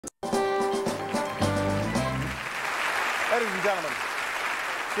Ladies and gentlemen,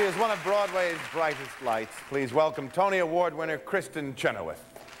 she is one of Broadway's brightest lights. Please welcome Tony Award winner Kristin Chenoweth.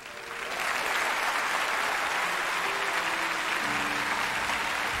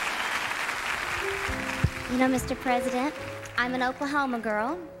 You know, Mr. President, I'm an Oklahoma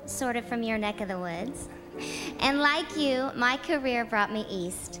girl, sort of from your neck of the woods. And like you, my career brought me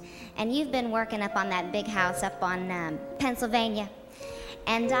east. And you've been working up on that big house up on Pennsylvania.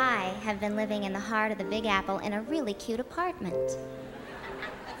 And I have been living in the heart of the Big Apple in a really cute apartment.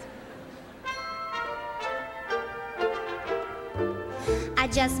 I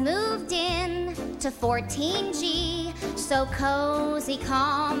just moved in to 14G, so cozy,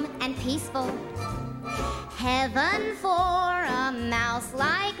 calm, and peaceful. Heaven for a mouse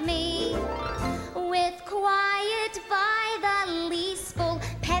like me, with quiet by the leaseful.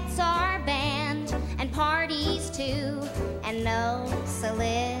 Pets are banned, and parties too, and no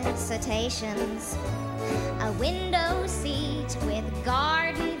solicitations. A window seat with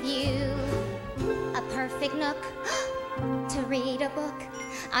garden view, a perfect nook to read a book.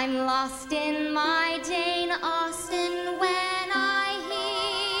 I'm lost in my Jane Austen when I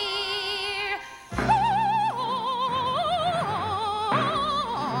hear,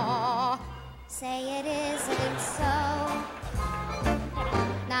 oh, say it isn't so,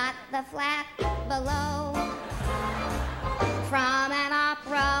 not the flat below, from an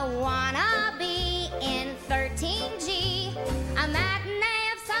opera wannabe in 13G, a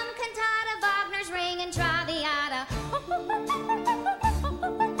matinee of some cantata, Wagner's Ring and Traviata.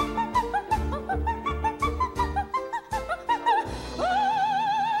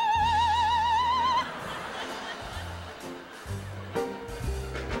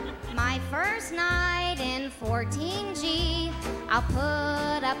 My first night in 14G, I'll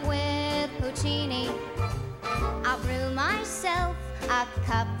put up with Puccini. I'll brew myself a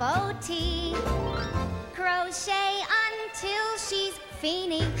cup of tea, crochet until she's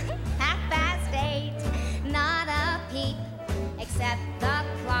feeny. 8:30, not a peep, except the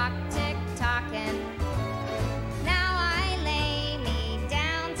clock tick-tocking. Now I lay me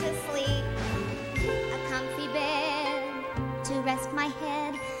down to sleep, a comfy bed to rest my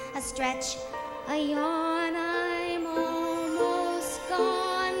head, a stretch, a yawn, I'm almost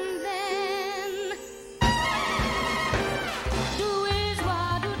gone then. Do is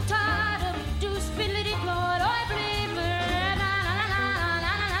what do tired do spillity blood I believe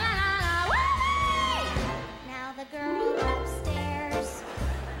now the girl upstairs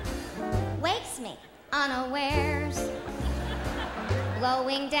wakes me unawares,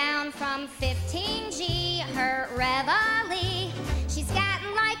 blowing down from 15G her reveille. She's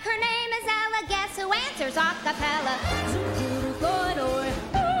scatting like her name is Ella. Guess who answers a cappella?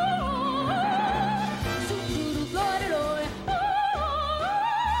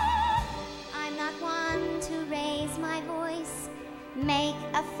 I'm not one to raise my voice, make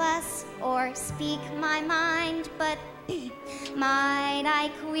a fuss, or speak my mind, but might I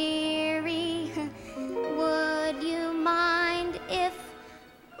query, would you mind if,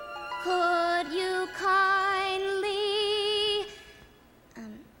 could you kindly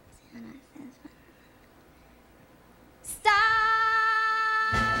stop?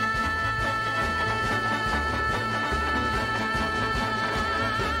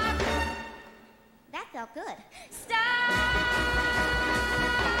 That felt good. Stop!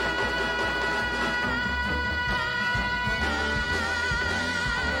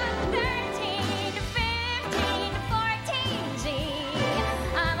 13 to 15 to 14G,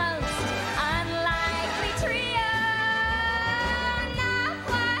 a most unlikely trio. Not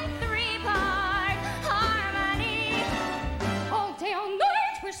quite three-part harmony. All day, all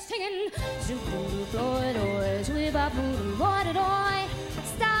night, we're singing. Zoo-doo, Floyd-oy, zwee-ba-boo-doo, what-a-doy.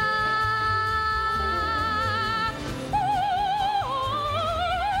 Stop!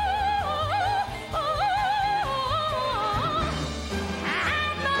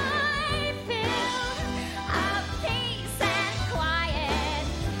 At my fill of peace and quiet,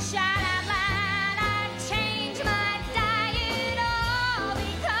 shout out loud, I'd change my diet, all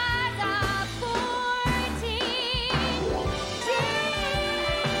because of 14G.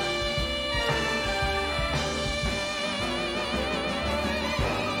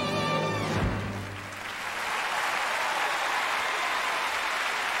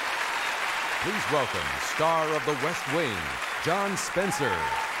 Please welcome star of The West Wing, John Spencer.